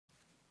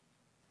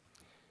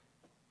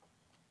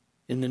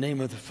In the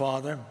name of the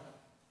Father,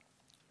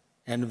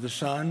 and of the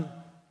Son,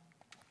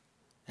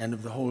 and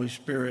of the Holy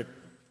Spirit.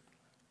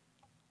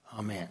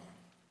 Amen.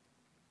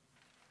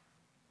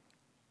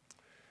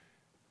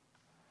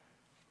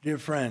 Dear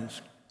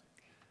friends,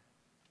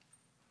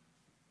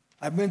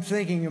 I've been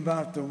thinking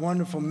about the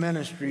wonderful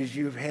ministries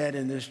you've had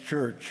in this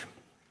church.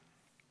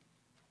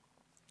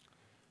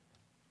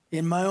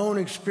 In my own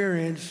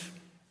experience,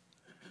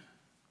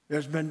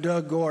 there's been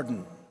Doug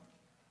Gordon,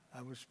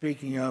 I was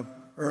speaking of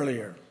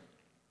earlier,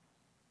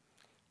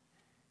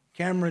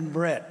 Cameron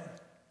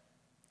Brett,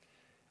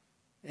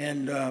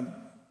 and the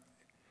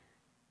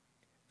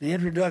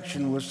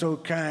introduction was so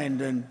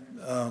kind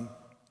and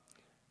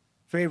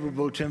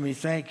favorable to me.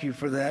 Thank you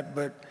for that.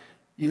 But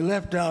you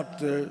left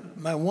out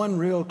my one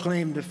real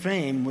claim to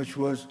fame, which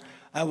was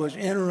I was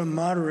interim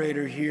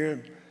moderator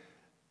here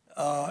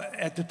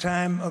at the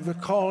time of the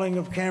calling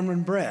of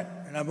Cameron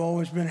Brett, and I've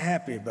always been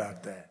happy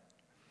about that,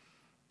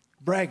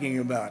 bragging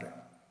about it.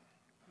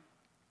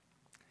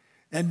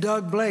 And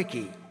Doug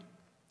Blakey.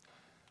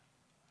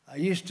 I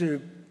used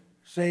to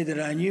say that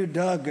I knew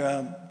Doug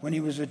when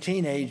he was a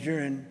teenager,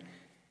 and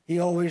he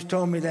always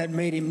told me that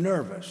made him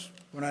nervous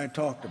when I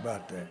talked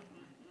about that.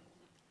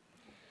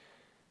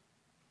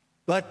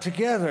 But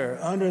together,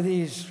 under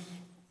these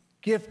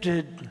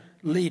gifted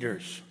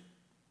leaders,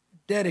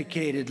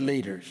 dedicated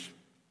leaders,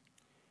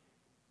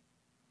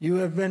 you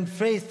have been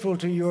faithful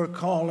to your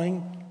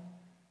calling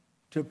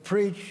to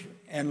preach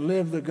and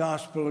live the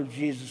gospel of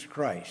Jesus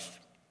Christ.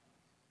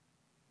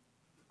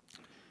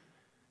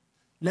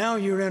 Now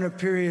you're in a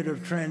period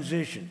of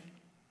transition.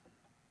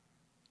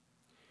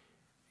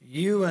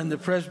 You and the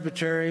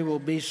Presbytery will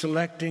be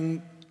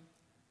selecting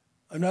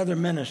another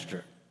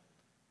minister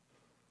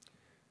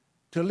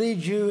to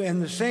lead you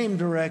in the same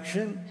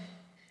direction,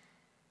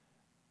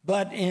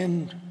 but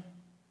in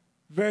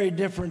very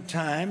different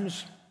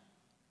times,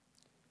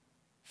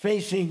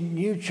 facing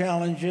new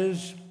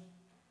challenges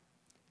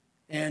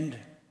and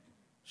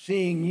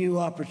seeing new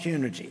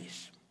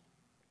opportunities.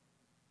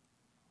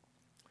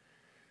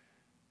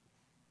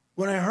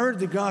 When I heard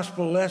the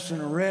gospel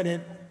lesson and read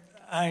it,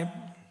 I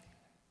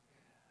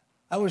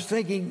was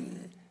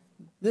thinking,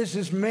 this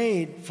is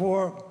made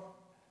for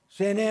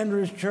St.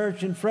 Andrew's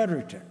Church in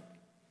Fredericton.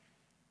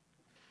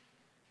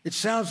 It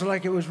sounds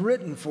like it was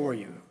written for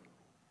you.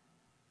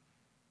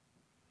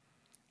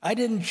 I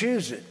didn't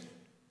choose it.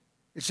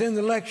 It's in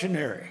the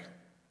lectionary.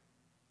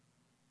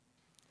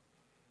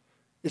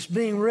 It's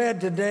being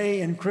read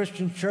today in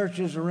Christian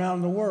churches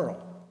around the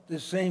world,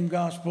 this same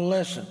gospel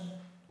lesson.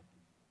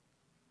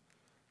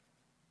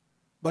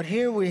 But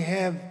here we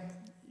have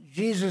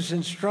Jesus'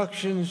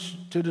 instructions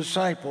to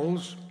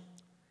disciples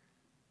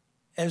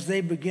as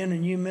they begin a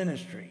new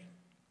ministry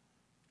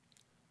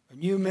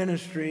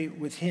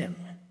with him,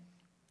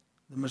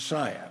 the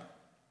Messiah.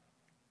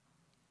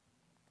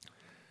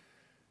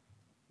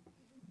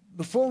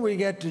 Before we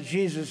get to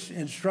Jesus'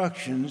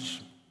 instructions,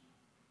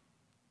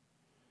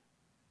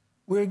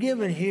 we're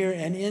given here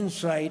an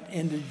insight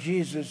into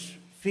Jesus'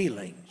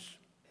 feelings.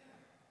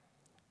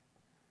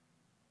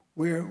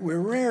 We're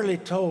rarely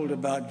told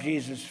about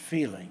Jesus'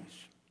 feelings.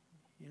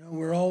 You know,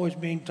 we're always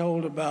being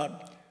told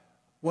about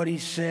what he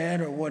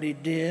said or what he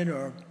did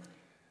or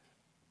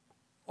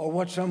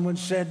what someone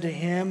said to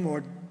him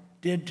or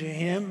did to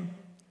him.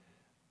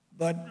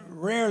 But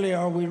rarely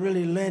are we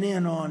really let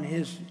in on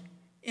his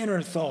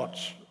inner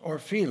thoughts or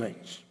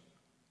feelings.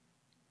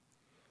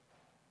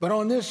 But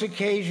on this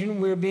occasion,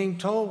 we're being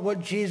told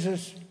what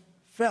Jesus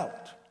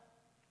felt.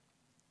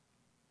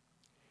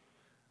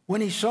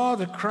 When he saw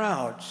the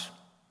crowds,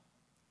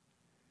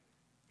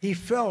 he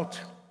felt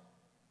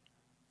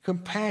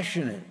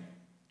compassionate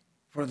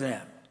for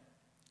them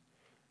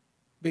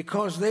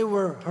because they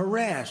were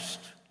harassed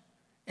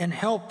and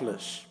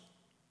helpless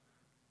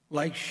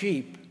like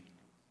sheep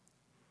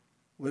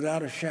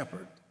without a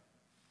shepherd.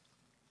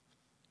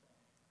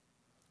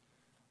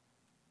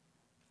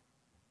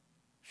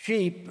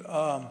 Sheep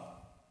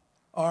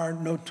are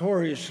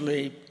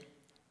notoriously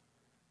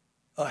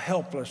a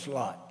helpless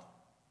lot.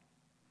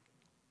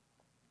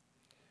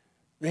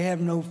 They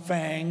have no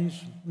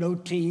fangs, no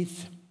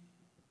teeth,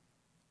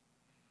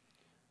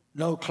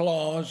 no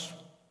claws,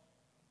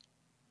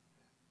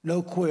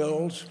 no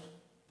quills.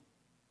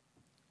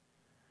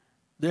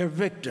 They're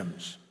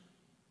victims.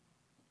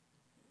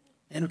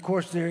 And of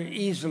course, they're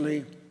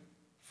easily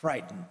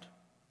frightened.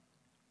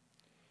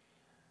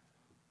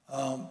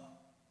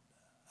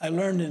 I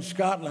learned in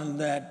Scotland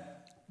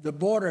that the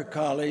border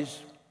collies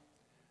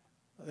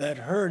that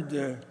herd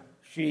the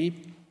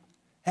sheep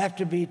have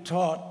to be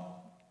taught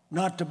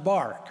not to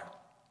bark,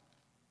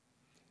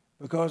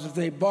 because if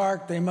they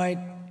bark, they might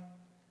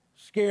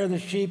scare the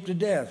sheep to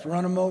death,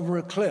 run them over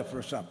a cliff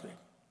or something.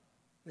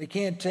 They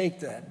can't take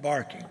that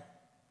barking,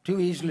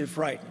 too easily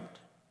frightened.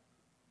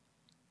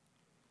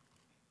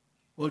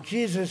 Well,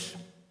 Jesus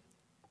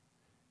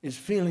is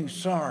feeling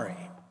sorry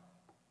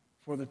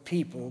for the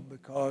people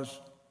because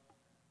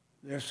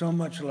they're so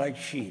much like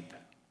sheep.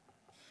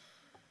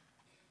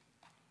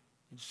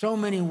 In so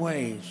many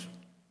ways,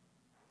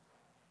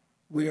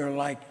 we are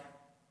like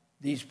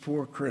these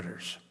poor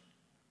critters,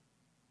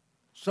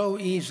 so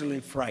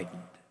easily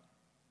frightened,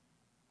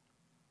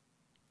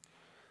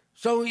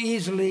 so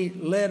easily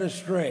led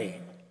astray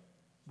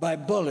by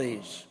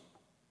bullies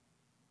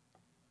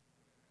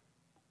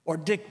or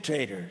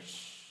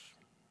dictators.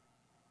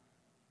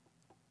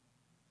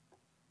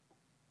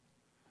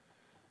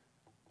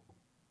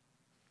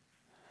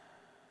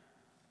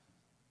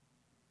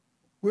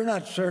 We're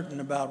not certain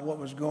about what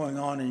was going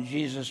on in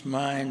Jesus'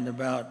 mind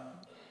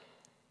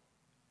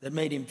that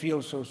made him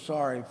feel so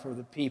sorry for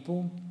the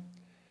people.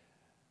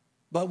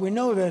 But we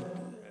know that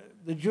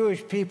the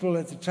Jewish people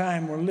at the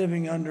time were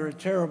living under a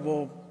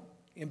terrible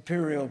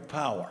imperial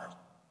power.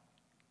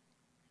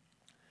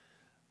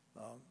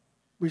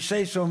 We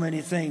say so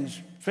many things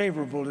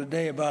favorable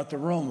today about the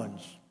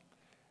Romans.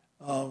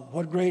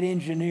 What great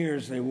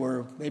engineers they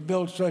were. They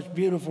built such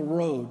beautiful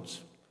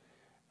roads.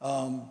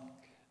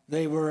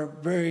 They were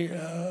very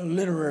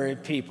literary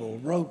people,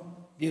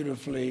 wrote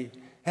beautifully,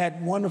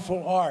 had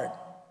wonderful art,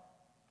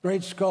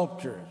 great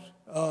sculptures.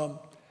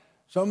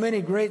 So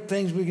many great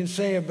things we can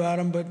say about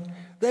them, but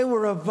they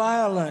were a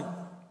violent,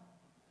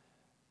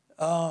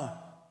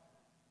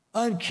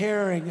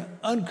 uncaring,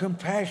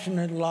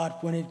 uncompassionate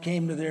lot when it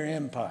came to their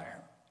empire.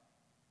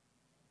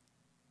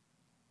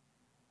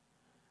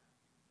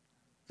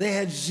 They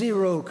had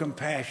zero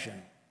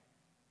compassion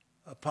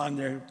upon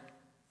their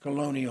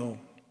colonial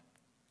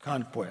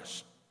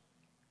conquest.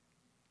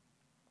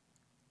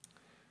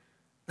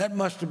 That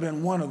must have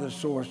been one of the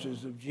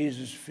sources of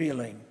Jesus'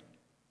 feeling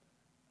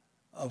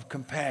of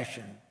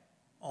compassion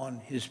on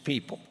his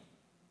people.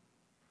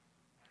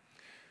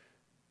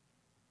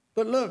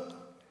 But look,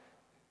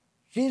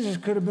 Jesus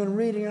could have been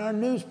reading our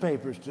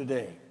newspapers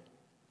today.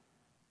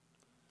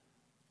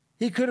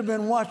 He could have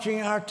been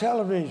watching our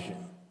television,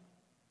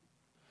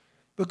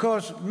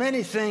 because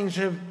many things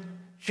have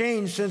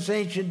changed since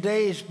ancient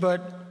days,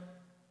 but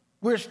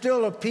we're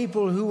still a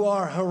people who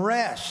are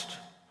harassed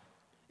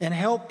and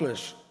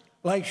helpless,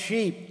 like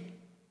sheep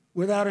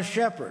without a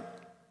shepherd.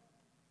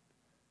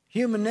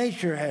 Human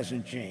nature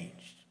hasn't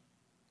changed.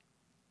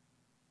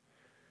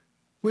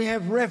 We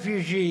have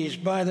refugees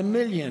by the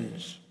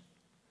millions,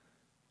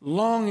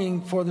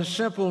 longing for the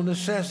simple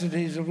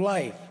necessities of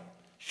life: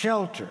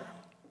 shelter,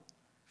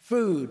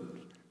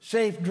 food,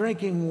 safe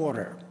drinking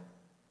water.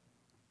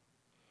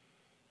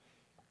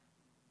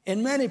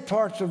 In many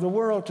parts of the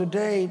world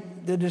today,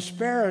 the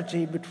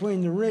disparity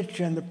between the rich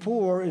and the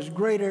poor is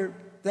greater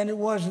than it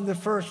was in the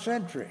first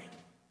century.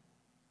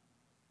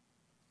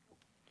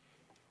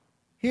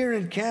 Here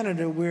in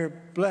Canada, we're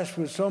blessed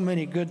with so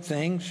many good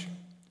things,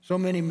 so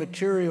many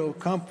material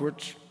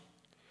comforts.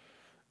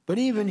 But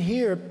even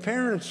here,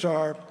 parents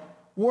are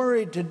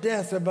worried to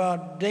death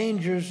about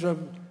dangers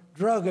of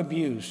drug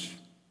abuse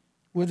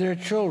with their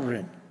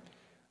children,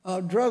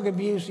 drug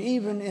abuse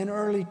even in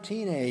early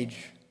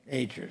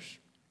teenagers.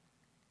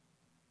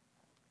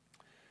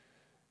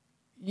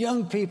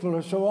 Young people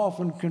are so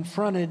often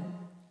confronted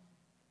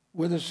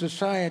with a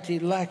society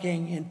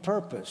lacking in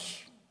purpose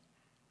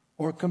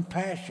or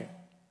compassion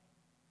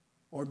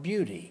or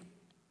beauty.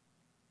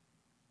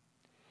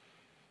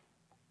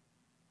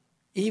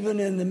 Even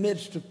in the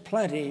midst of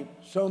plenty,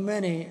 so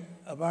many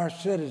of our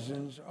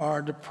citizens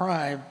are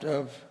deprived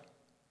of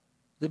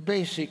the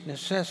basic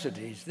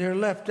necessities. They're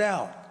left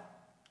out.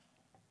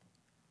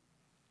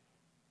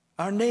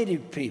 Our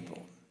native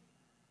people,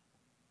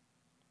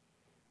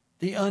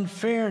 the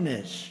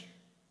unfairness,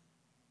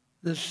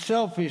 the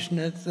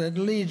selfishness that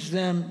leaves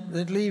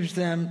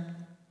them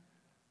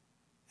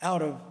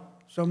out of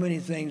so many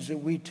things that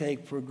we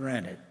take for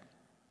granted.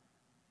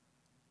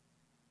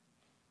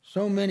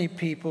 So many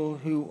people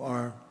who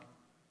are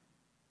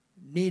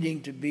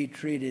needing to be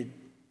treated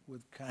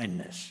with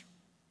kindness,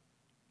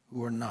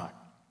 who are not.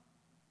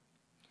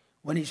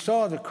 When he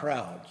saw the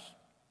crowds,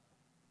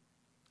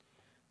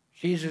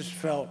 Jesus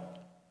felt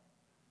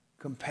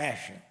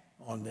compassion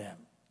on them.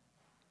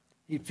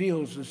 He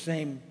feels the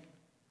same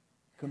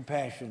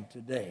compassion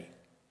today.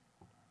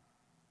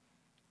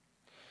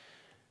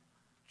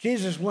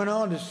 Jesus went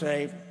on to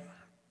say,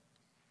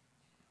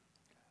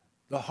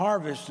 the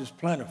harvest is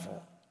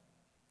plentiful,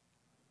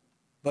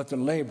 but the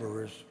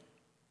laborers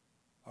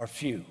are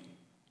few.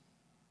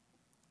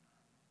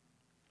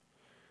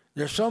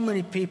 There are so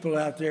many people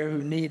out there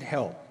who need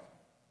help.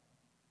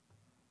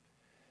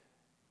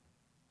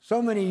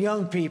 So many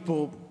young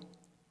people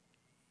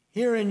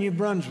here in New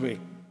Brunswick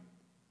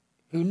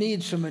who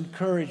need some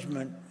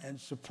encouragement and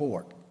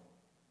support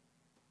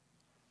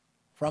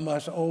from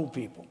us old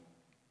people.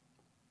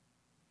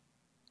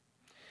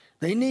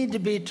 They need to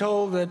be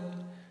told that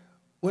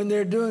when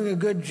they're doing a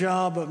good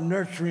job of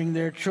nurturing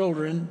their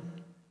children,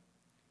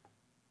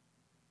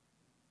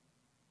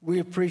 we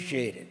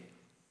appreciate it.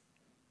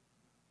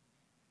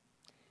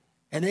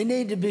 And they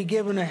need to be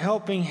given a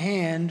helping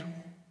hand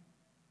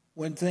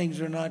when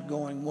things are not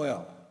going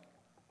well.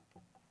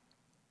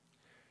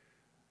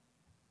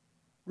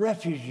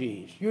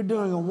 Refugees, you're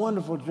doing a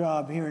wonderful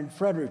job here in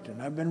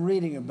Fredericton. I've been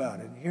reading about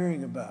it,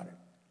 hearing about it.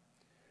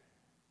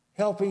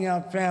 Helping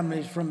out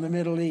families from the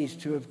Middle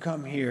East who have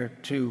come here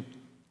to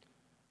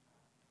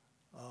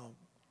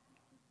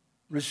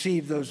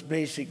receive those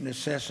basic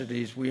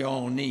necessities we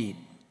all need.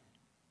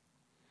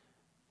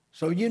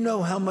 So you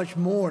know how much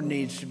more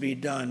needs to be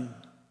done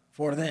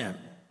for them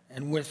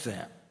and with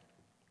them.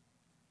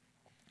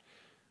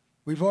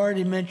 We've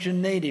already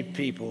mentioned Native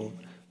people.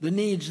 The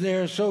needs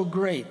there are so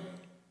great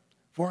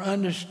for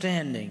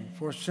understanding,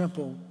 for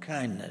simple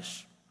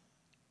kindness.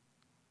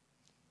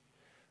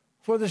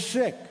 For the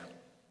sick,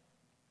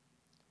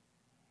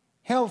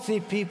 healthy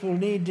people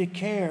need to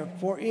care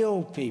for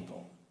ill people.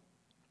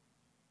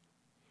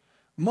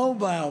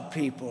 Mobile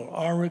people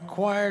are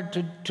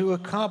required to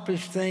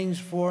accomplish things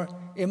for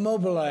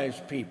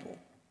immobilized people.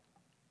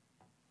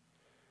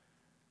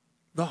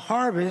 The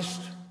harvest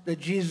that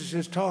Jesus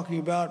is talking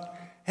about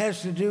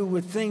has to do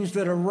with things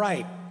that are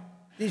ripe.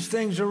 These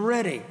things are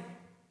ready.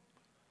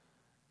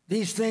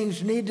 These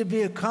things need to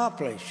be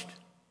accomplished.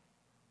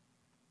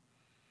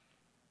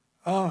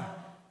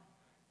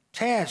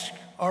 Tasks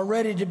are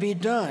ready to be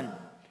done.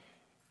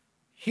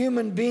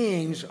 Human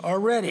beings are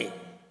ready.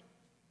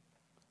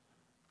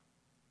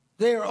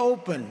 They are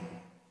open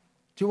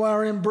to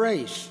our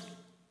embrace.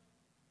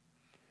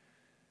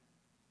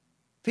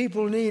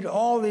 People need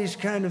all these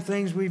kind of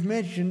things we've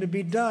mentioned to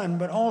be done,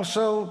 but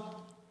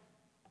also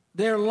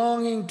they're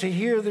longing to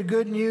hear the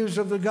good news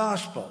of the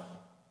gospel.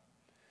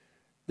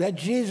 That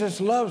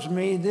Jesus loves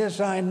me, this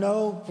I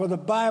know, for the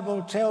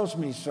Bible tells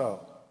me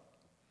so.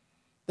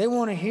 They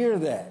want to hear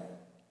that,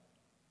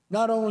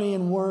 not only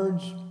in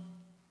words,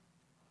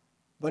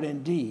 but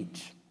in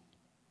deeds.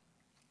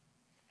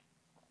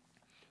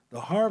 The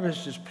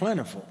harvest is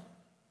plentiful,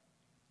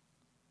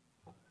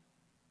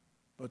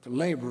 but the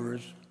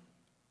laborers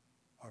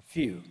are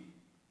few.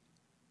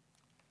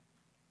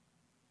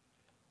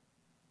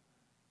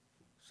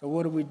 So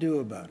what do we do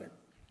about it?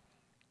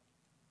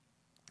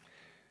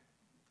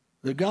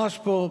 The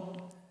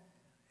gospel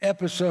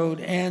episode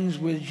ends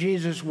with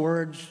Jesus'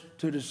 words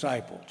to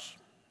disciples.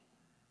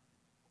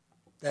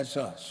 That's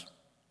us.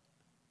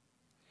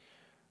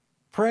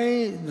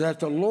 Pray that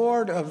the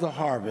Lord of the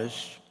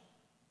harvest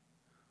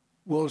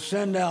will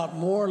send out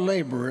more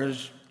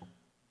laborers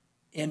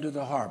into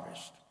the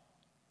harvest.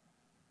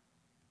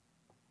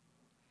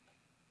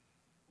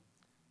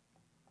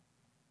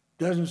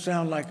 Doesn't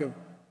sound like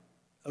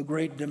a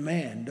great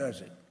demand, does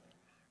it?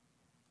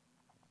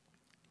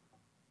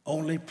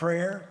 Only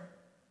prayer?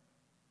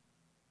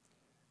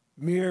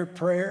 Mere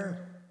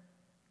prayer?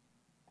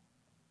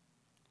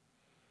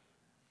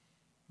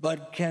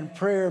 But can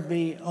prayer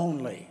be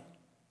only?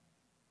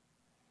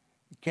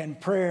 Can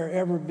prayer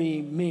ever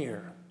be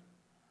mere?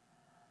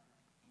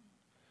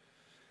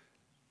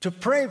 To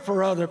pray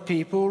for other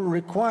people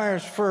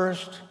requires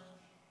first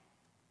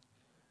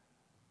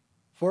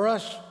for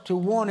us to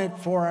want it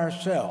for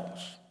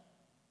ourselves.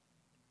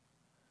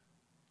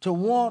 To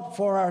want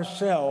for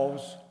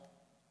ourselves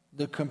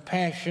the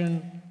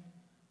compassion,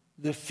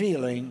 the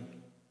feeling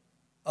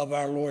of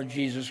our Lord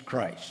Jesus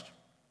Christ.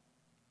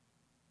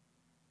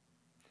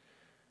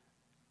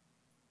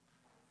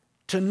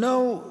 To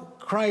know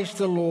Christ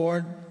the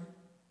Lord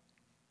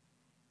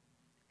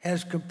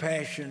has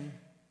compassion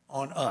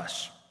on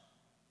us.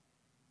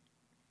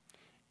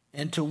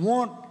 And to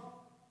want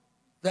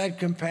that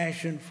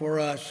compassion for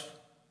us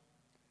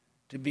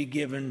to be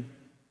given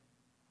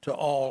to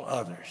all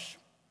others.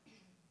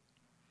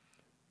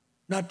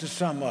 Not to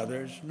some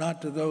others,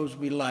 not to those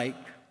we like,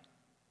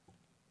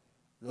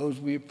 those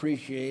we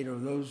appreciate, or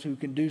those who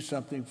can do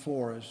something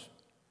for us,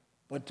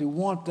 but to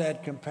want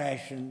that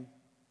compassion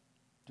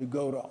to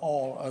go to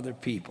all other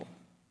people,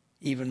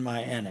 even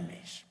my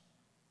enemies.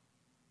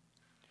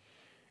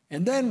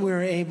 And then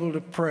we're able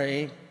to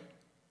pray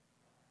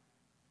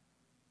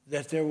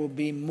that there will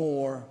be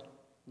more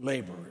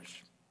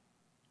laborers.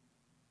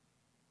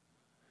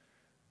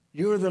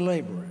 You're the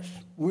laborers.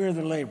 We're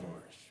the laborers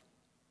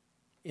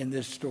in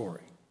this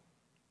story.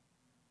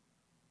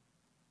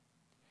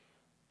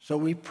 So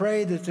we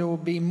pray that there will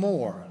be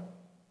more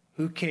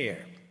who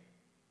care,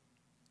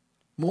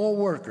 more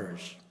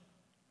workers,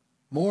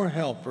 more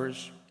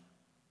helpers,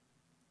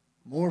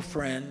 more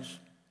friends,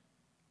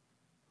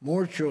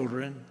 more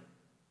children,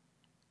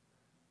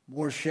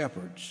 more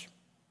shepherds.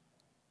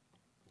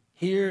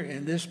 Here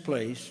in this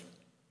place,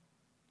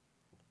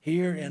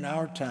 here in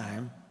our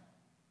time,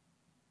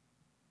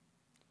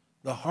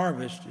 the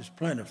harvest is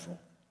plentiful,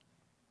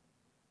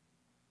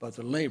 but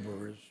the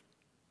laborers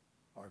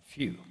are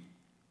few.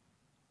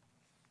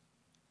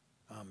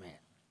 Amen.